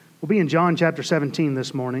We'll be in John chapter 17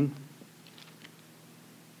 this morning.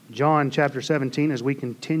 John chapter 17 as we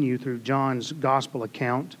continue through John's gospel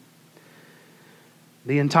account.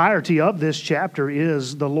 The entirety of this chapter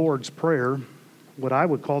is the Lord's Prayer, what I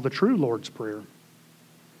would call the true Lord's Prayer.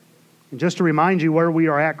 And just to remind you where we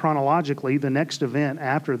are at chronologically, the next event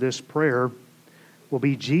after this prayer will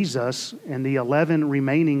be Jesus and the 11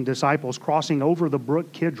 remaining disciples crossing over the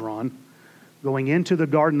brook Kidron, going into the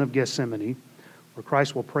Garden of Gethsemane, where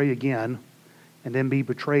Christ will pray again and then be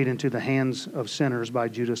betrayed into the hands of sinners by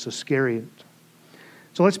Judas Iscariot.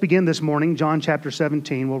 So let's begin this morning. John chapter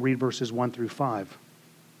 17, we'll read verses 1 through 5.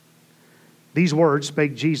 These words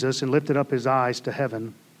spake Jesus and lifted up his eyes to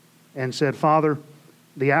heaven and said, Father,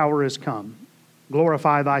 the hour is come.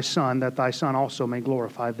 Glorify thy Son, that thy Son also may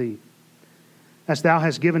glorify thee. As thou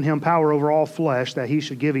hast given him power over all flesh, that he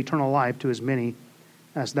should give eternal life to as many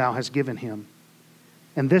as thou hast given him.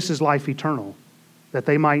 And this is life eternal, that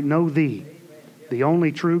they might know thee, the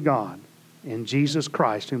only true God, and Jesus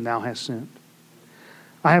Christ, whom thou hast sent.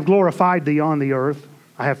 I have glorified thee on the earth.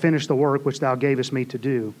 I have finished the work which thou gavest me to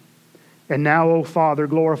do. And now, O Father,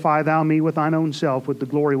 glorify thou me with thine own self, with the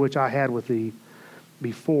glory which I had with thee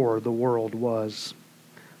before the world was.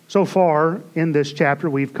 So far in this chapter,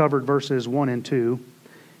 we've covered verses 1 and 2.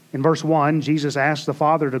 In verse 1, Jesus asked the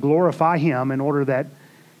Father to glorify him in order that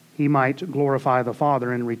he might glorify the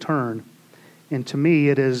Father in return. And to me,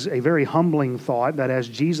 it is a very humbling thought that as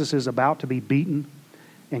Jesus is about to be beaten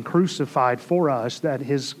and crucified for us, that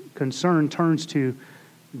his concern turns to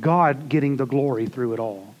God getting the glory through it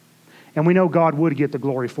all. And we know God would get the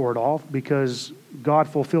glory for it all because God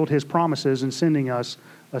fulfilled his promises in sending us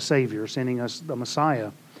a Savior, sending us the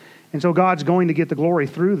Messiah. And so God's going to get the glory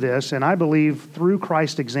through this, and I believe through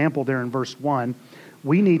Christ's example there in verse 1,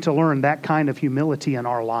 we need to learn that kind of humility in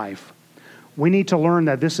our life. We need to learn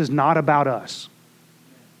that this is not about us.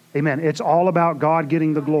 Amen. It's all about God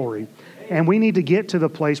getting the glory. And we need to get to the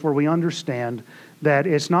place where we understand that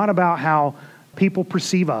it's not about how people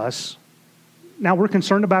perceive us. Now, we're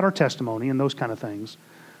concerned about our testimony and those kind of things.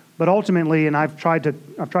 But ultimately, and I've tried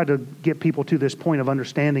to get people to this point of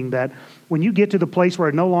understanding that when you get to the place where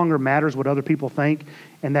it no longer matters what other people think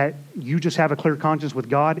and that you just have a clear conscience with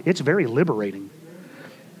God, it's very liberating.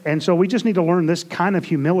 And so we just need to learn this kind of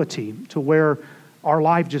humility to where our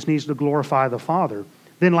life just needs to glorify the Father.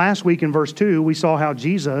 Then last week in verse 2, we saw how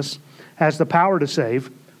Jesus has the power to save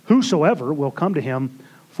whosoever will come to him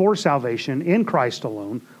for salvation in Christ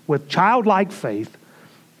alone, with childlike faith,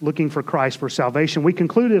 looking for Christ for salvation. We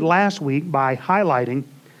concluded last week by highlighting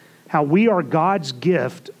how we are God's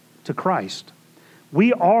gift to Christ.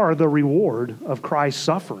 We are the reward of Christ's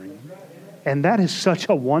suffering. And that is such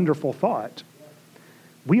a wonderful thought.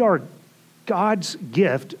 We are God's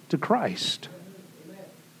gift to Christ.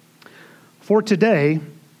 For today,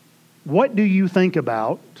 what do you think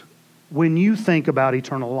about when you think about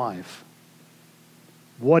eternal life?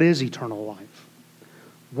 What is eternal life?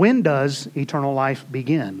 When does eternal life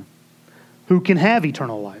begin? Who can have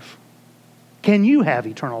eternal life? Can you have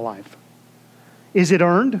eternal life? Is it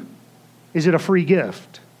earned? Is it a free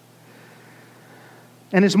gift?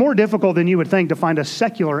 And it's more difficult than you would think to find a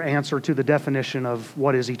secular answer to the definition of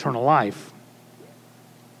what is eternal life.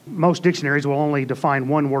 Most dictionaries will only define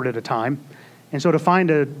one word at a time. And so to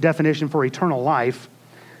find a definition for eternal life,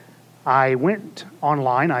 I went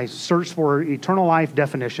online, I searched for eternal life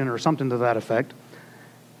definition or something to that effect.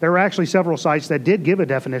 There were actually several sites that did give a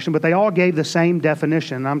definition, but they all gave the same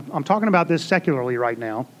definition. I'm talking about this secularly right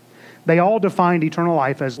now. They all defined eternal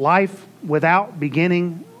life as life without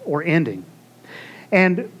beginning or ending.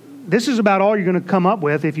 And this is about all you're going to come up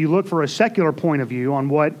with if you look for a secular point of view on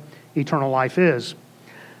what eternal life is.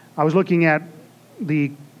 I was looking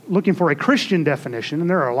for a Christian definition, and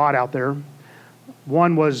there are a lot out there.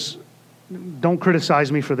 One was, don't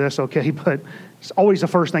criticize me for this, okay, but it's always the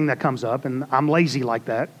first thing that comes up, and I'm lazy like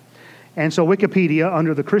that. And so Wikipedia,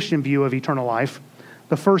 under the Christian view of eternal life,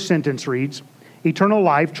 the first sentence reads, eternal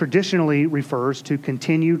life traditionally refers to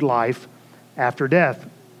continued life after death.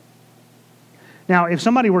 Now, if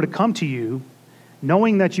somebody were to come to you,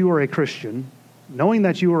 knowing that you are a Christian, knowing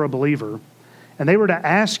that you are a believer, and they were to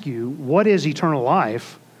ask you, what is eternal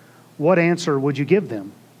life? What answer would you give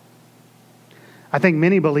them? I think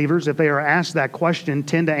many believers, if they are asked that question,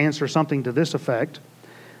 tend to answer something to this effect.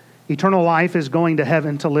 Eternal life is going to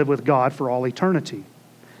heaven to live with God for all eternity.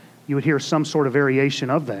 You would hear some sort of variation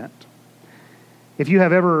of that. If you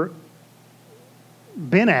have ever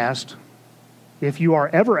been asked, if you are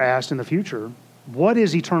ever asked in the future, what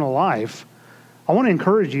is eternal life? I want to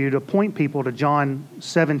encourage you to point people to John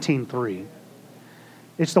 17:3.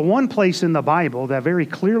 It's the one place in the Bible that very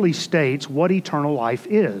clearly states what eternal life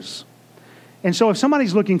is. And so if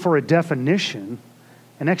somebody's looking for a definition,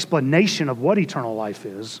 an explanation of what eternal life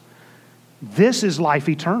is, this is life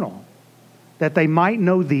eternal, that they might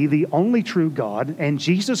know thee, the only true God, and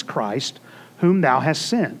Jesus Christ, whom thou hast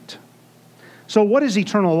sent. So what is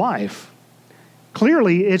eternal life?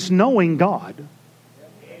 Clearly, it's knowing God.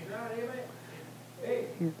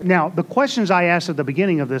 Now, the questions I asked at the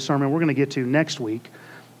beginning of this sermon, we're going to get to next week,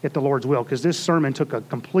 if the Lord's will, because this sermon took a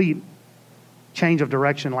complete change of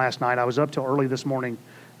direction last night. I was up till early this morning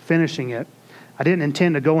finishing it. I didn't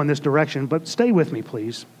intend to go in this direction, but stay with me,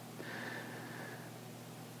 please.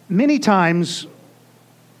 Many times,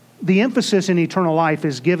 the emphasis in eternal life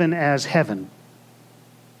is given as heaven.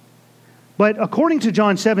 But according to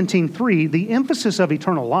John 17:3, the emphasis of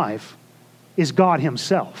eternal life is God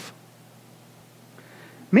Himself.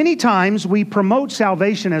 Many times we promote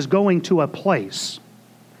salvation as going to a place,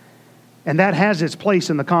 and that has its place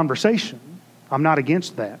in the conversation. I'm not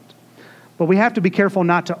against that. But we have to be careful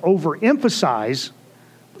not to overemphasize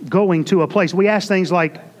going to a place. We ask things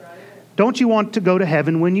like, don't you want to go to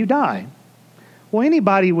heaven when you die? Well,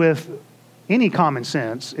 anybody with any common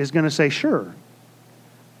sense is going to say, sure.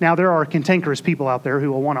 Now, there are cantankerous people out there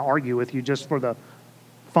who will want to argue with you just for the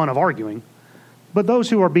fun of arguing. But those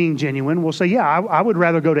who are being genuine will say, yeah, I would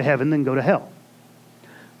rather go to heaven than go to hell.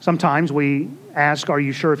 Sometimes we ask, are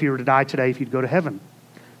you sure if you were to die today if you'd go to heaven?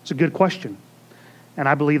 It's a good question. And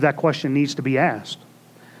I believe that question needs to be asked.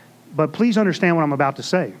 But please understand what I'm about to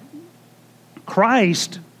say.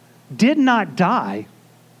 Christ did not die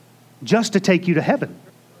just to take you to heaven.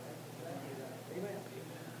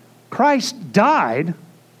 Christ died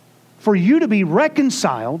for you to be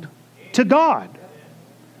reconciled to God.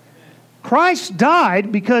 Christ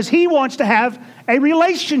died because He wants to have a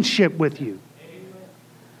relationship with you.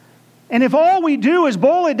 And if all we do is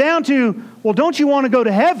boil it down to, well, don't you want to go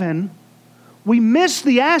to heaven? We miss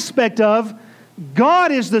the aspect of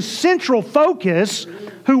God is the central focus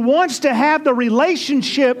who wants to have the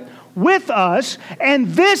relationship with us, and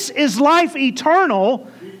this is life eternal,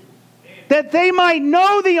 that they might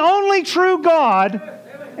know the only true God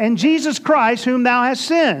and Jesus Christ whom thou hast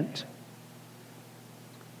sent.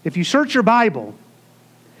 If you search your Bible,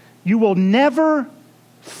 you will never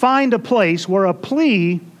find a place where a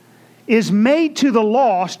plea is made to the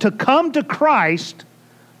lost to come to Christ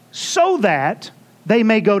so that they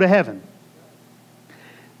may go to heaven.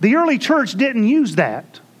 The early church didn't use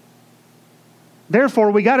that.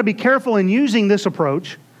 Therefore, we got to be careful in using this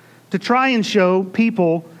approach to try and show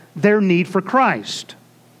people their need for Christ.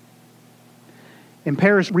 In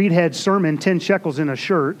Paris Reedhead's sermon, 10 Shekels in a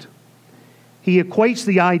Shirt, he equates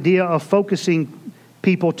the idea of focusing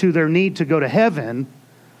people to their need to go to heaven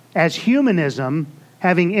as humanism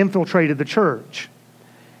having infiltrated the church.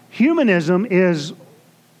 Humanism is,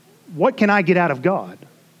 what can I get out of God?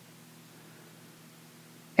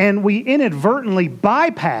 And we inadvertently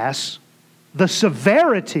bypass the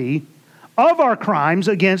severity of our crimes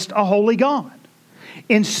against a holy God.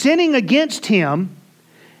 In sinning against Him,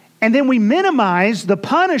 and then we minimize the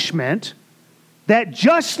punishment that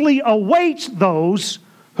justly awaits those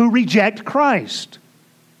who reject Christ.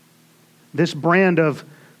 This brand of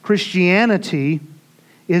Christianity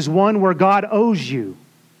is one where God owes you.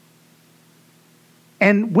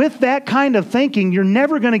 And with that kind of thinking, you're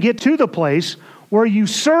never going to get to the place where you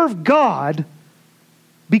serve God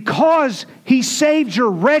because He saved your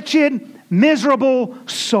wretched, miserable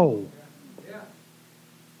soul.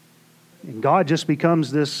 And God just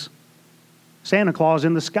becomes this Santa Claus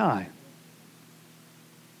in the sky.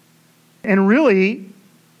 And really,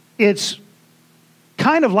 it's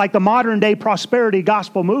kind of like the modern day prosperity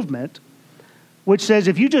gospel movement, which says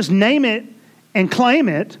if you just name it and claim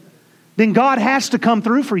it, then God has to come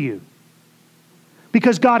through for you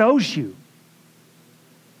because God owes you.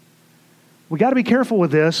 We got to be careful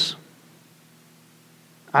with this.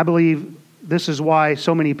 I believe this is why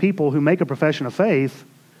so many people who make a profession of faith,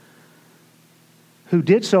 who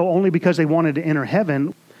did so only because they wanted to enter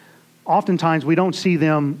heaven, oftentimes we don't see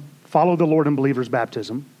them follow the Lord in believers'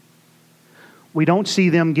 baptism. We don't see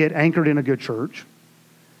them get anchored in a good church.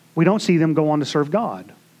 We don't see them go on to serve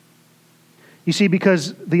God. You see,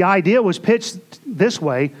 because the idea was pitched this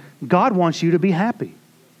way, God wants you to be happy.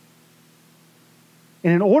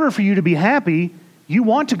 And in order for you to be happy, you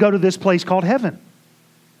want to go to this place called heaven.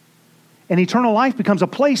 And eternal life becomes a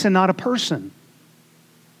place and not a person.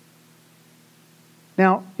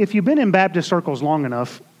 Now, if you've been in Baptist circles long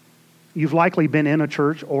enough, you've likely been in a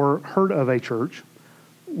church or heard of a church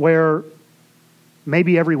where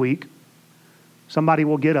maybe every week somebody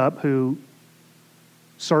will get up who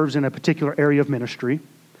serves in a particular area of ministry,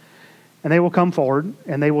 and they will come forward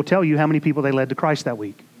and they will tell you how many people they led to Christ that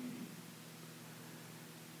week.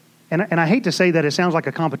 And I hate to say that it sounds like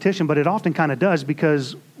a competition, but it often kind of does,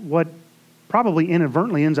 because what probably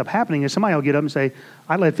inadvertently ends up happening is somebody will get up and say,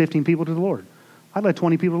 I led 15 people to the Lord. I led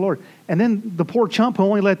 20 people to the Lord. And then the poor chump who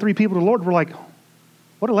only led 3 people to the Lord, we're like,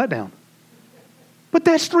 what a letdown. But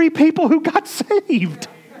that's 3 people who got saved.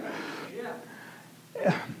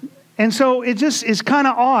 And so it just is kind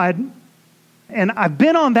of odd. And I've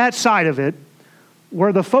been on that side of it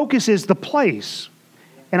where the focus is the place.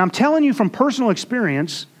 And I'm telling you from personal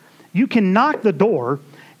experience, you can knock the door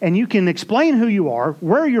and you can explain who you are,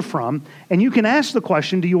 where you're from, and you can ask the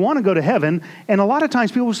question, do you want to go to heaven? And a lot of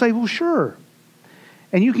times people will say, well, sure.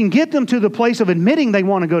 And you can get them to the place of admitting they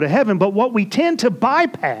want to go to heaven, but what we tend to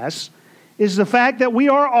bypass is the fact that we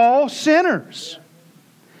are all sinners.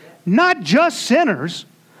 Not just sinners,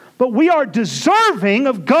 but we are deserving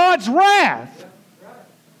of God's wrath.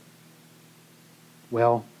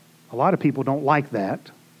 Well, a lot of people don't like that.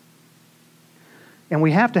 And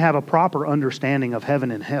we have to have a proper understanding of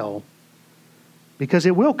heaven and hell, because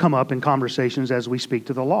it will come up in conversations as we speak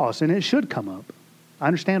to the lost, and it should come up. I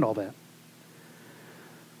understand all that.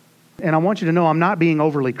 And I want you to know I'm not being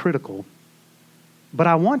overly critical, but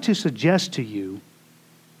I want to suggest to you,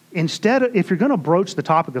 instead of, if you're going to broach the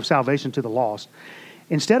topic of salvation to the lost,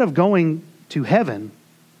 instead of going to heaven,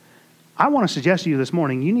 I want to suggest to you this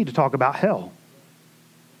morning, you need to talk about hell.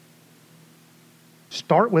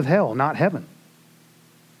 Start with hell, not heaven.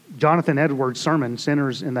 Jonathan Edwards' sermon,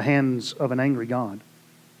 Sinners in the Hands of an Angry God,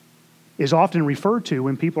 is often referred to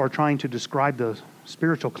when people are trying to describe the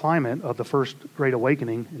spiritual climate of the first Great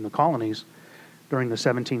Awakening in the colonies during the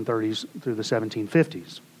 1730s through the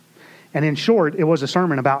 1750s. And in short, it was a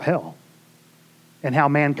sermon about hell and how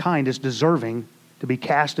mankind is deserving to be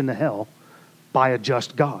cast into hell by a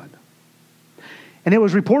just God. And it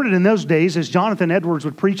was reported in those days, as Jonathan Edwards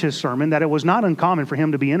would preach his sermon, that it was not uncommon for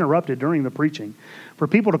him to be interrupted during the preaching, for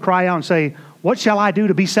people to cry out and say, what shall I do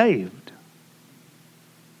to be saved?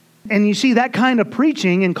 And you see, that kind of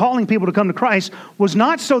preaching and calling people to come to Christ was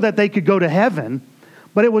not so that they could go to heaven,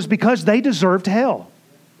 but it was because they deserved hell.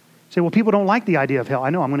 You say, well, people don't like the idea of hell.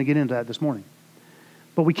 I know, I'm going to get into that this morning.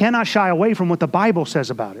 But we cannot shy away from what the Bible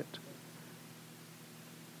says about it.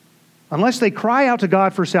 Unless they cry out to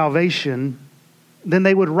God for salvation, then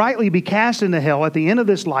they would rightly be cast into hell at the end of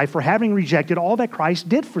this life for having rejected all that Christ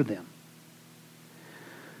did for them.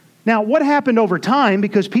 Now, what happened over time,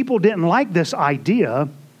 because people didn't like this idea,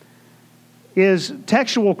 is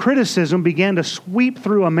textual criticism began to sweep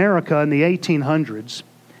through America in the 1800s,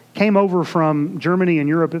 came over from Germany and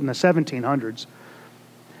Europe in the 1700s.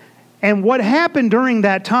 And what happened during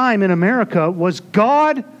that time in America was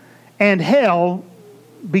God and hell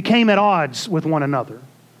became at odds with one another.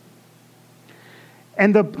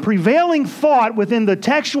 And the prevailing thought within the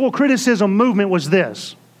textual criticism movement was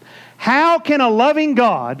this: how can a loving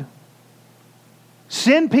God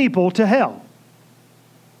send people to hell?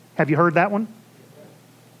 Have you heard that one?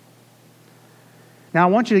 Now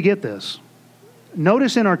I want you to get this.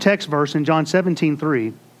 Notice in our text verse in John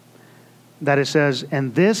 17:3 that it says,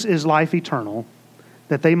 and this is life eternal,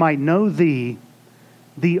 that they might know thee,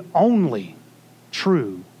 the only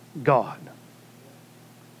true God.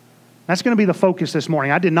 That's going to be the focus this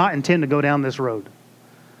morning. I did not intend to go down this road.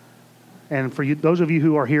 And for you, those of you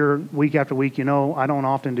who are here week after week, you know I don't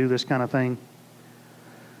often do this kind of thing.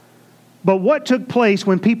 But what took place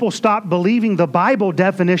when people stopped believing the Bible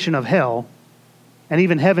definition of hell, and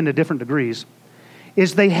even heaven to different degrees,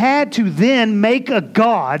 is they had to then make a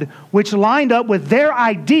God which lined up with their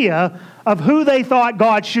idea of who they thought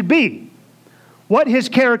God should be. What his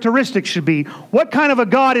characteristics should be. What kind of a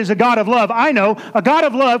God is a God of love? I know a God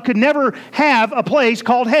of love could never have a place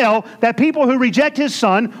called hell that people who reject his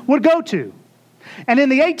son would go to. And in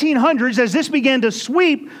the 1800s, as this began to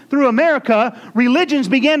sweep through America, religions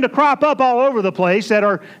began to crop up all over the place that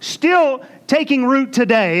are still taking root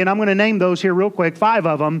today. And I'm going to name those here real quick, 5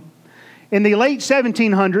 of them. In the late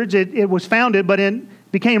 1700s, it was founded, but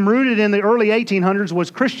became rooted in the early 1800s,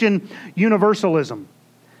 was Christian Universalism.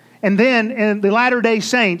 And then in the Latter-day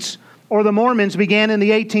Saints, or the Mormons, began in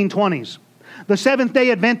the 1820s. The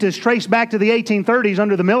Seventh-day Adventists traced back to the 1830s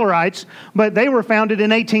under the Millerites, but they were founded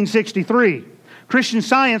in 1863. Christian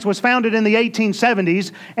Science was founded in the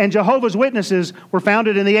 1870s, and Jehovah's Witnesses were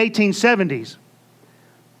founded in the 1870s.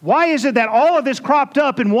 Why is it that all of this cropped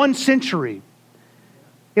up in one century?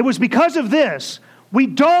 It was because of this. We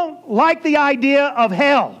don't like the idea of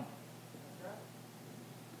hell.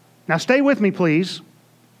 Now stay with me, please.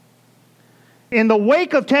 In the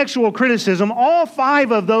wake of textual criticism, all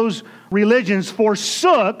 5 of those religions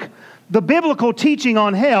forsook the biblical teaching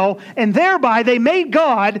on hell, and thereby they made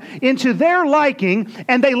God into their liking,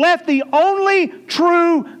 and they left the only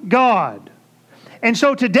true God. And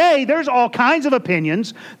so today, there's all kinds of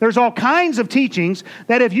opinions, there's all kinds of teachings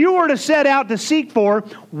that if you were to set out to seek for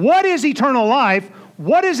what is eternal life,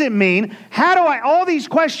 what does it mean? How do all these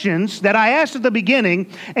questions that I asked at the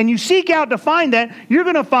beginning, and you seek out to find that, you're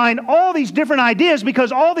going to find all these different ideas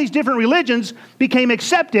because all these different religions became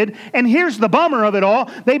accepted. And here's the bummer of it all.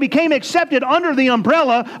 They became accepted under the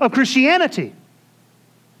umbrella of Christianity.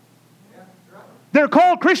 They're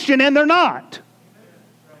called Christian and they're not.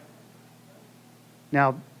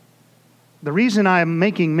 Now, the reason I'm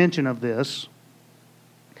making mention of this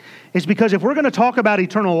is because if we're going to talk about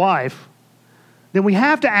eternal life, then we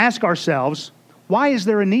have to ask ourselves, why is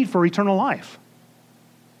there a need for eternal life?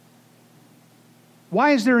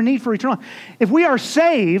 Why is there a need for eternal life? If we are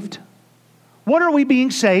saved, what are we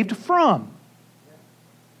being saved from?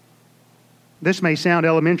 This may sound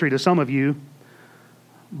elementary to some of you,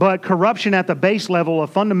 but corruption at the base level of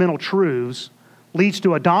fundamental truths leads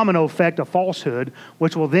to a domino effect of falsehood,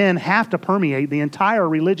 which will then have to permeate the entire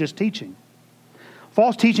religious teaching.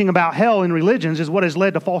 False teaching about hell in religions is what has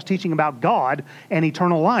led to false teaching about God and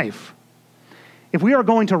eternal life. If we are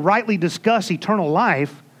going to rightly discuss eternal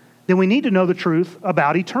life, then we need to know the truth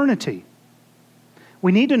about eternity.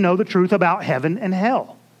 We need to know the truth about heaven and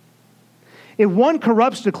hell. If one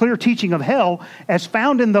corrupts the clear teaching of hell as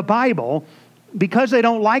found in the Bible because they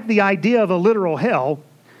don't like the idea of a literal hell,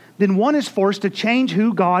 then one is forced to change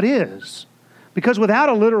who God is. Because without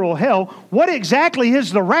a literal hell, what exactly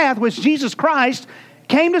is the wrath which Jesus Christ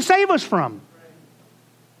came to save us from?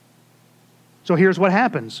 So here's what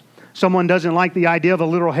happens. Someone doesn't like the idea of a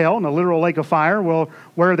literal hell and a literal lake of fire,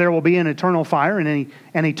 where there will be an eternal fire and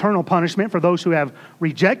an eternal punishment for those who have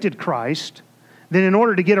rejected Christ. Then in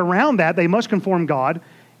order to get around that, they must conform God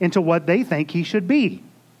into what they think He should be.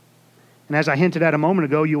 And as I hinted at a moment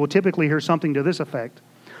ago, you will typically hear something to this effect.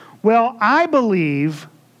 Well, I believe...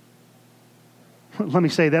 Let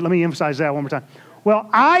me emphasize that one more time. Well,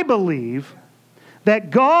 I believe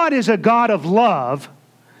that God is a God of love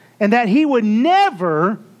and that He would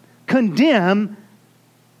never condemn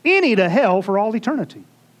any to hell for all eternity.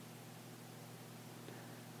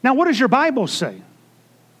 Now, what does your Bible say?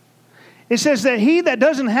 It says that he that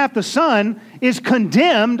doesn't have the Son is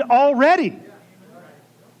condemned already.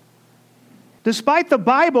 Despite the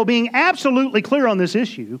Bible being absolutely clear on this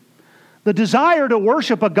issue, the desire to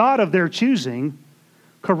worship a God of their choosing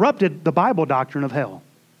corrupted the Bible doctrine of hell.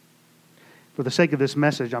 For the sake of this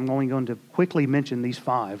message, I'm only going to quickly mention these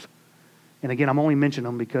 5. And again, I'm only mentioning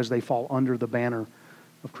them because they fall under the banner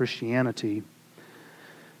of Christianity.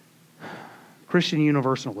 Christian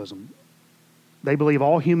universalism. They believe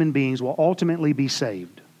all human beings will ultimately be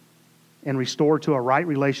saved and restored to a right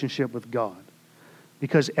relationship with God.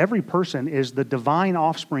 Because every person is the divine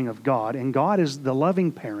offspring of God, and God is the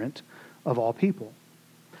loving parent of all people.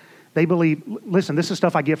 They believe, listen, this is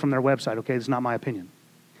stuff I get from their website, okay? This is not my opinion.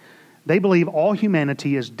 They believe all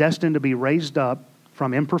humanity is destined to be raised up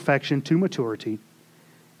from imperfection to maturity,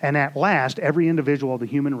 and at last, every individual of the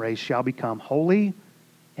human race shall become holy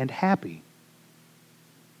and happy.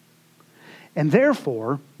 And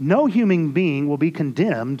therefore, no human being will be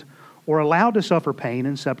condemned or allowed to suffer pain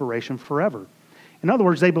and separation forever. In other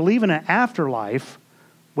words, they believe in an afterlife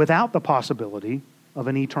without the possibility of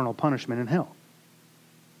an eternal punishment in hell.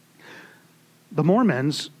 The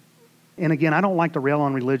Mormons, and again, I don't like to rail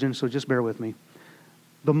on religion, so just bear with me.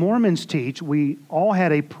 The Mormons teach we all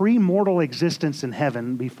had a pre-mortal existence in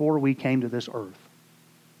heaven before we came to this earth.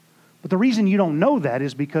 But the reason you don't know that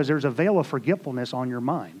is because there's a veil of forgetfulness on your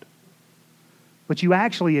mind. But you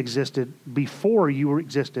actually existed before you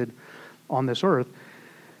existed on this earth.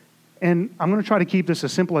 And I'm going to try to keep this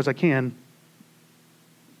as simple as I can.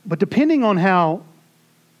 But depending on how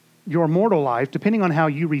your mortal life, depending on how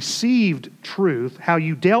you received truth, how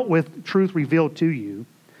you dealt with truth revealed to you,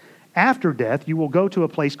 after death, you will go to a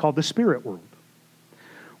place called the spirit world,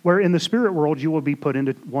 where in the spirit world, you will be put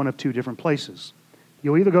into one of 2 different places.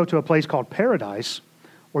 You'll either go to a place called paradise,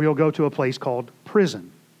 or you'll go to a place called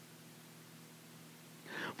prison.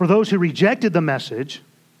 For those who rejected the message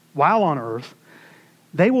while on earth,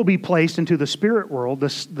 they will be placed into the spirit world,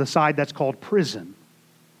 the side that's called prison,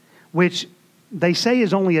 which they say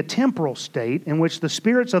is only a temporal state in which the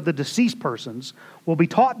spirits of the deceased persons will be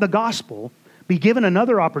taught the gospel, be given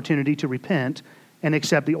another opportunity to repent, and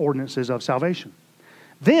accept the ordinances of salvation.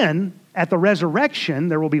 Then, at the resurrection,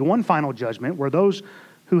 there will be one final judgment where those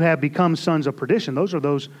who have become sons of perdition, those are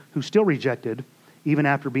those who still rejected even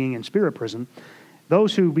after being in spirit prison.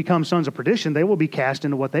 Those who become sons of perdition, they will be cast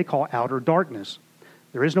into what they call outer darkness.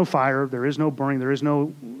 There is no fire, there is no burning, there is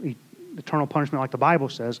no eternal punishment like the Bible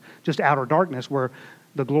says, just outer darkness where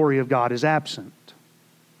the glory of God is absent.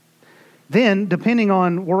 Then, depending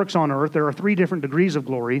on works on earth, there are 3 different degrees of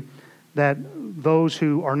glory that those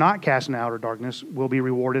who are not cast into outer darkness will be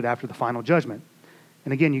rewarded after the final judgment.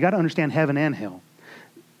 And again, you got to understand heaven and hell.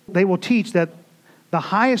 They will teach that the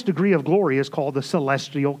highest degree of glory is called the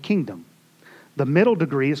celestial kingdom. The middle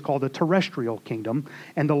degree is called the terrestrial kingdom,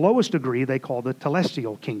 and the lowest degree they call the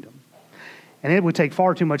telestial kingdom. And it would take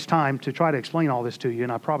far too much time to try to explain all this to you,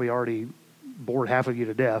 and I probably already bored half of you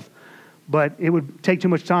to death, but it would take too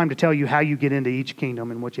much time to tell you how you get into each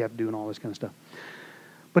kingdom and what you have to do and all this kind of stuff.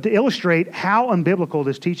 But to illustrate how unbiblical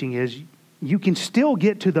this teaching is, you can still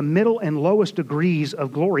get to the middle and lowest degrees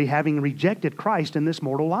of glory having rejected Christ in this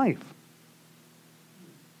mortal life.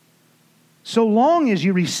 So long as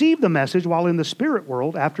you receive the message while in the spirit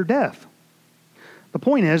world after death. The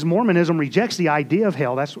point is, Mormonism rejects the idea of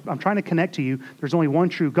hell. I'm trying to connect to you. There's only one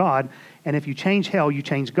true God, and if you change hell, you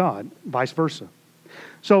change God, vice versa.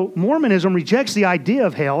 So Mormonism rejects the idea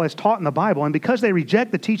of hell as taught in the Bible, and because they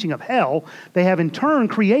reject the teaching of hell, they have in turn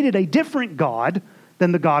created a different God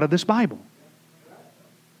than the God of this Bible.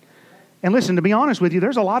 And listen, to be honest with you,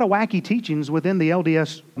 there's a lot of wacky teachings within the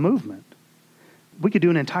LDS movement. We could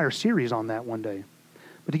do an entire series on that one day.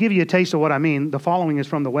 But to give you a taste of what I mean, the following is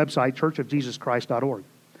from the website churchofjesuschrist.org.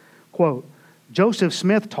 Quote, Joseph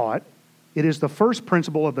Smith taught, "It is the first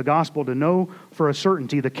principle of the gospel to know for a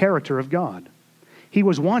certainty the character of God. He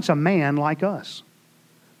was once a man like us.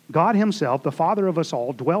 God himself, the Father of us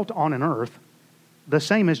all, dwelt on an earth the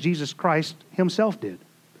same as Jesus Christ himself did.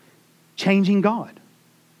 Changing God.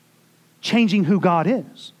 Changing who God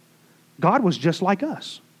is. God was just like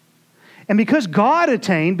us. And because God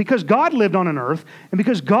lived on an earth, and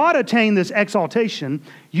because God attained this exaltation,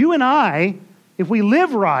 you and I, if we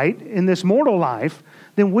live right in this mortal life,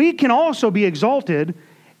 then we can also be exalted,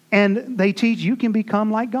 and they teach you can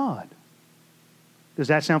become like God." Does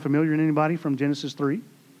that sound familiar to anybody from Genesis 3?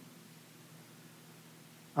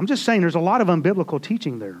 I'm just saying there's a lot of unbiblical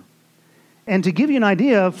teaching there. And to give you an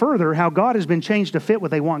idea further how God has been changed to fit what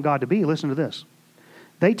they want God to be, listen to this.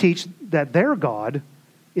 They teach that their God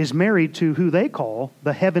is married to who they call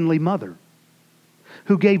the Heavenly Mother,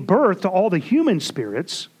 who gave birth to all the human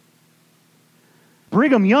spirits.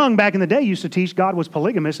 Brigham Young back in the day used to teach God was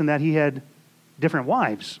polygamous and that he had different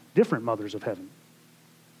wives, different mothers of heaven.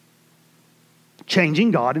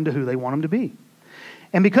 Changing God into who they want him to be.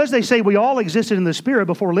 And because they say we all existed in the Spirit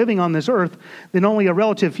before living on this earth, then only a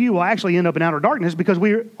relative few will actually end up in outer darkness because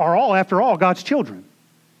we are all, after all, God's children.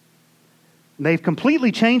 They've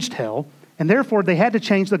completely changed hell, and therefore they had to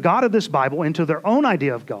change the God of this Bible into their own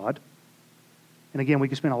idea of God. And again, we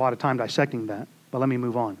could spend a lot of time dissecting that, but let me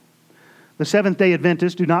move on. The Seventh-day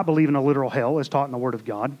Adventists do not believe in a literal hell as taught in the Word of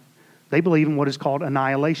God. They believe in what is called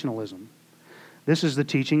annihilationism. This is the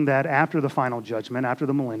teaching that after the final judgment, after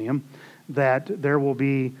the millennium, that there will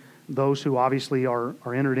be those who obviously are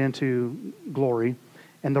entered into glory,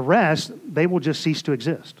 and the rest, they will just cease to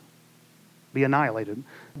exist, be annihilated.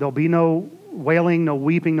 There'll be no wailing, no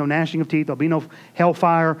weeping, no gnashing of teeth. There'll be no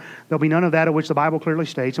hellfire. There'll be none of that of which the Bible clearly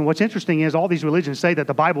states. And what's interesting is all these religions say that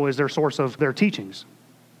the Bible is their source of their teachings.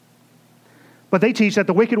 But they teach that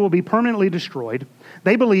the wicked will be permanently destroyed.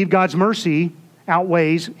 They believe God's mercy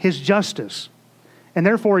outweighs his justice. And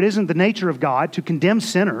therefore it isn't the nature of God to condemn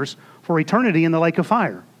sinners for eternity in the lake of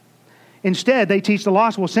fire. Instead, they teach the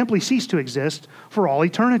lost will simply cease to exist for all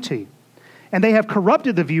eternity. And they have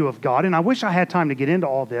corrupted the view of God, and I wish I had time to get into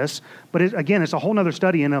all this, but again, it's a whole other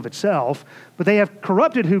study in and of itself. But they have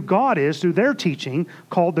corrupted who God is through their teaching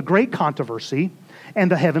called the Great Controversy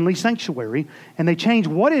and the Heavenly Sanctuary, and they change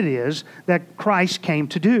what it is that Christ came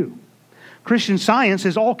to do. Christian Science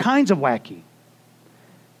is all kinds of wacky.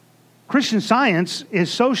 Christian Science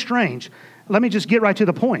is so strange. Let me just get right to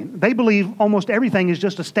the point. They believe almost everything is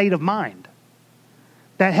just a state of mind.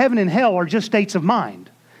 That heaven and hell are just states of mind.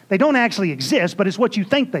 They don't actually exist, but it's what you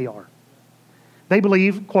think they are. They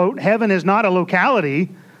believe, quote, heaven is not a locality,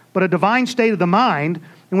 but a divine state of the mind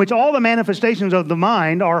in which all the manifestations of the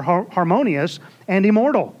mind are harmonious and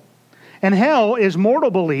immortal. And hell is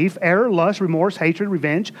mortal belief, error, lust, remorse, hatred,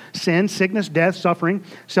 revenge, sin, sickness, death, suffering,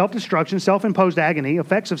 self-destruction, self-imposed agony,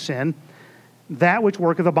 effects of sin, that which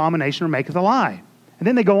worketh abomination or maketh a lie. And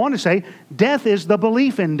then they go on to say, death is the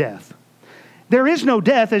belief in death. There is no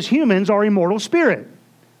death as humans are immortal spirit.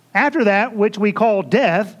 After that, which we call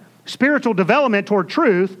death, spiritual development toward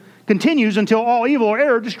truth continues until all evil or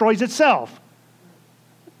error destroys itself.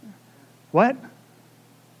 What?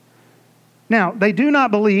 Now, they do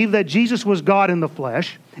not believe that Jesus was God in the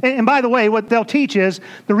flesh. And by the way, what they'll teach is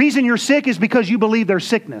the reason you're sick is because you believe there's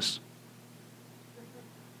sickness.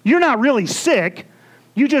 You're not really sick.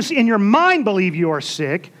 You just in your mind believe you are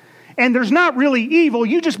sick. And there's not really evil.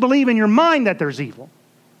 You just believe in your mind that there's evil.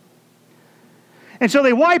 And so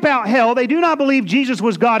they wipe out hell. They do not believe Jesus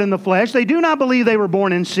was God in the flesh. They do not believe they were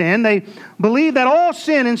born in sin. They believe that all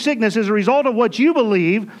sin and sickness is a result of what you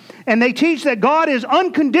believe. And they teach that God is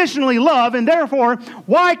unconditionally love, and therefore,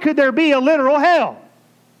 why could there be a literal hell?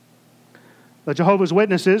 The Jehovah's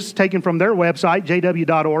Witnesses, taken from their website,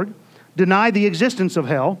 jw.org, deny the existence of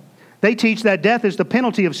hell. They teach that death is the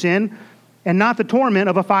penalty of sin and not the torment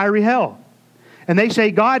of a fiery hell. And they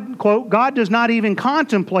say God, quote, God does not even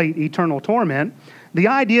contemplate eternal torment. The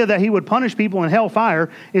idea that he would punish people in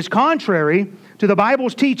hellfire is contrary to the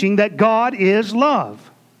Bible's teaching that God is love.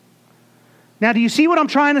 Now, do you see what I'm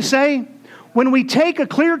trying to say? When we take a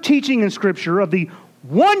clear teaching in Scripture of the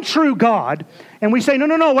one true God, and we say,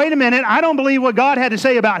 no, wait a minute, I don't believe what God had to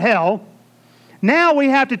say about hell. Now we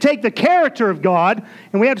have to take the character of God,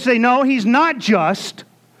 and we have to say, no, he's not just.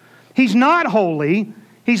 He's not holy.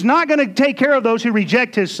 He's not going to take care of those who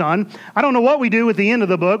reject his Son. I don't know what we do at the end of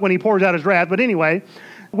the book when he pours out his wrath, but anyway,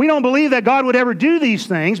 we don't believe that God would ever do these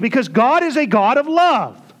things because God is a God of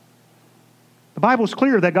love. The Bible's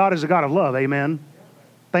clear that God is a God of love, amen?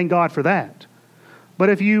 Thank God for that. But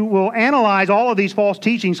if you will analyze all of these false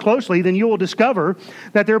teachings closely, then you will discover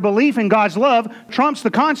that their belief in God's love trumps the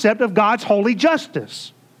concept of God's holy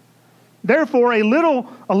justice. Therefore, a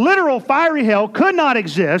literal fiery hell could not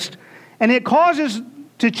exist, and it causes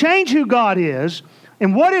to change who God is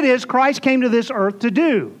and what it is Christ came to this earth to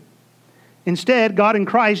do. Instead, God and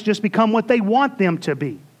Christ just become what they want them to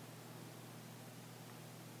be.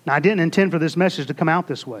 Now, I didn't intend for this message to come out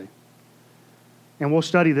this way. And we'll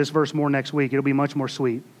study this verse more next week. It'll be much more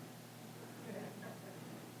sweet.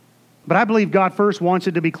 But I believe God first wants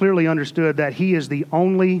it to be clearly understood that he is the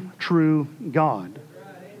only true God.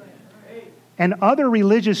 And other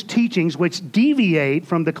religious teachings which deviate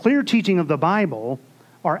from the clear teaching of the Bible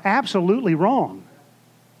are absolutely wrong.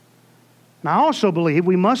 And I also believe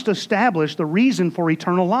we must establish the reason for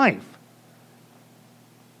eternal life.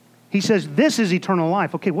 He says this is eternal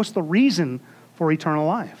life. Okay, what's the reason for eternal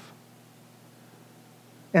life?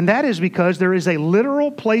 And that is because there is a literal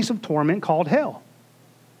place of torment called hell,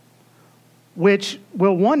 which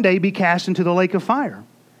will one day be cast into the lake of fire.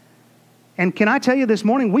 And can I tell you this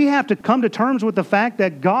morning, we have to come to terms with the fact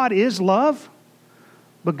that God is love,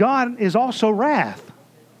 but God is also wrath.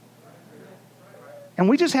 And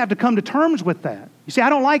we just have to come to terms with that. You see, I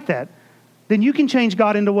don't like that. Then you can change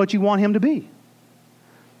God into what you want him to be.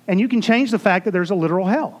 And you can change the fact that there's a literal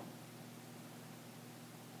hell.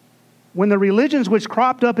 When the religions which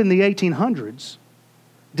cropped up in the 1800s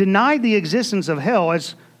denied the existence of hell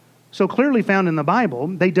as so clearly found in the Bible,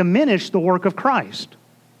 they diminished the work of Christ.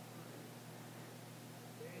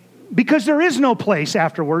 Because there is no place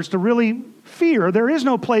afterwards to really fear. There is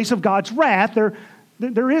no place of God's wrath.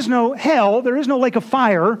 There is no hell. There is no lake of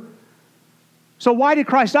fire. So why did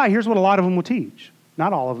Christ die? Here's what a lot of them will teach.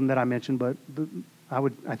 Not all of them that I mentioned, but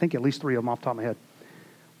I think at least 3 of them off the top of my head.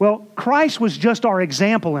 Well, Christ was just our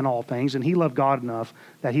example in all things, and he loved God enough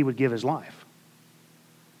that he would give his life.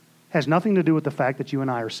 Has nothing to do with the fact that you and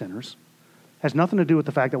I are sinners. Has nothing to do with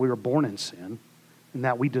the fact that we were born in sin and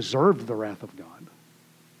that we deserved the wrath of God.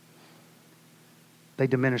 They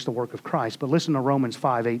diminished the work of Christ. But listen to Romans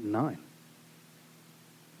 5, 8, and 9.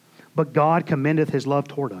 But God commendeth his love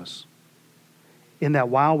toward us, in that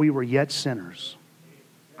while we were yet sinners,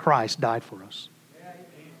 Christ died for us.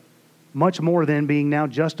 Much more than being now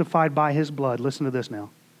justified by his blood, listen to this now,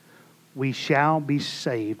 we shall be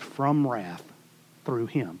saved from wrath through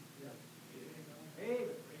him.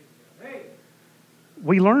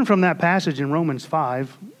 We learn from that passage in Romans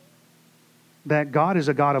 5 that God is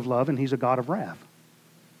a God of love and he's a God of wrath.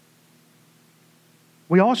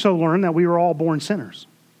 We also learn that we were all born sinners.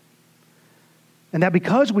 And that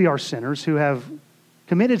because we are sinners who have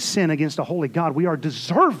committed sin against a holy God, we are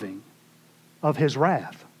deserving of his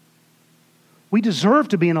wrath. We deserve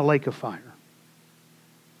to be in a lake of fire.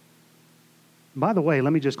 By the way,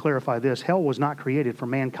 let me just clarify this. Hell was not created for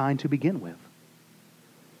mankind to begin with.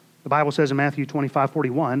 The Bible says in Matthew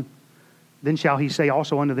 25:41, then shall he say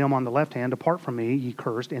also unto them on the left hand, depart from me, ye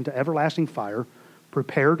cursed, into everlasting fire,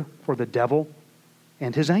 prepared for the devil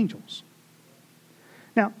and his angels.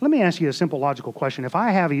 Now, let me ask you a simple logical question. If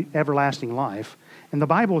I have everlasting life, and the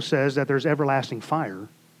Bible says that there's everlasting fire,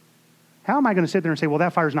 how am I going to sit there and say, well,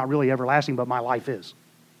 that fire is not really everlasting, but my life is?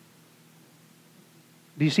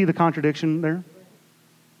 Do you see the contradiction there?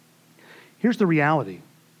 Here's the reality.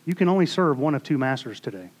 You can only serve one of two masters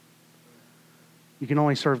today. You can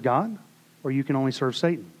only serve God, or you can only serve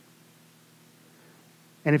Satan.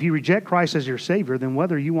 And if you reject Christ as your Savior, then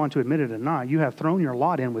whether you want to admit it or not, you have thrown your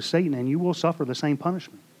lot in with Satan, and you will suffer the same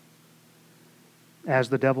punishment as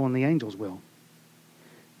the devil and the angels will.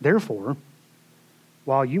 Therefore,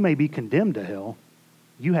 while you may be condemned to hell,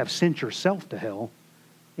 you have sent yourself to hell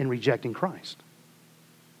in rejecting Christ.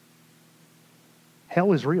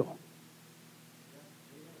 Hell is real.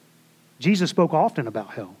 Jesus spoke often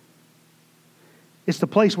about hell. It's the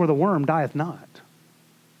place where the worm dieth not,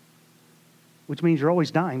 which means you're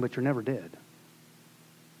always dying, but you're never dead.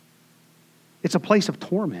 It's a place of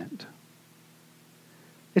torment.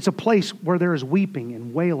 It's a place where there is weeping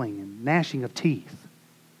and wailing and gnashing of teeth.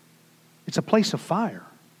 It's a place of fire.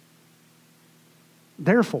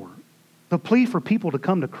 Therefore, the plea for people to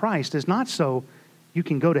come to Christ is not so you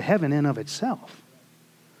can go to heaven in of itself.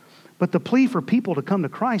 But the plea for people to come to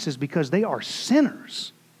Christ is because they are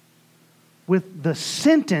sinners with the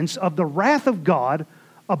sentence of the wrath of God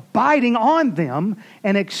abiding on them,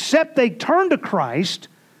 and except they turn to Christ,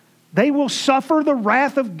 they will suffer the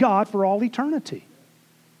wrath of God for all eternity.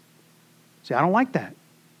 See, I don't like that.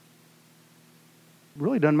 It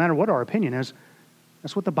really doesn't matter what our opinion is.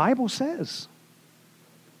 That's what the Bible says.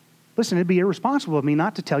 Listen, it'd be irresponsible of me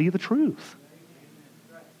not to tell you the truth.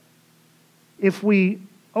 If we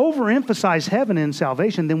overemphasize heaven and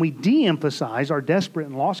salvation, then we de-emphasize our desperate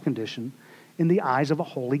and lost condition in the eyes of a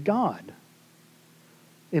holy God.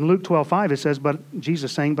 In Luke 12:5 it says, but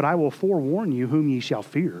Jesus saying, but I will forewarn you whom ye shall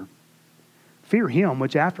fear. Fear him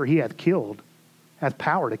which after he hath killed hath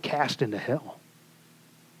power to cast into hell.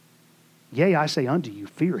 Yea, I say unto you,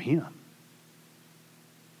 fear him.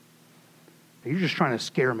 You're just trying to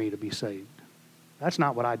scare me to be saved. That's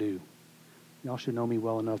not what I do. Y'all should know me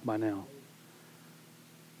well enough by now.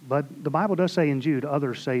 But the Bible does say in Jude,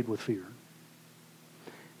 others saved with fear.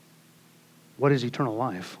 What is eternal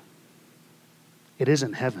life? It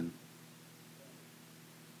isn't heaven,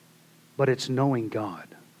 but it's knowing God.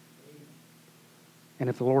 And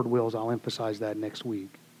if the Lord wills, I'll emphasize that next week.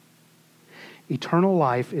 Eternal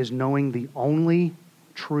life is knowing the only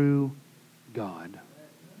true God,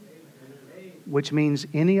 which means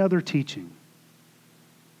any other teaching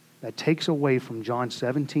that takes away from John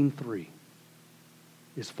 17:3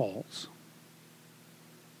 is false.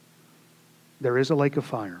 There is a lake of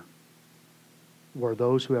fire where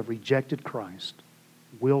those who have rejected Christ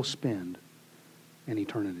will spend an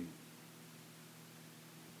eternity.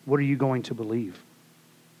 What are you going to believe?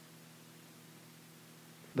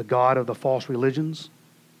 The God of the false religions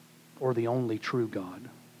or the only true God?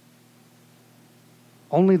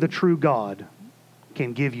 Only the true God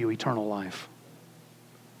can give you eternal life.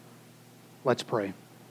 Let's pray.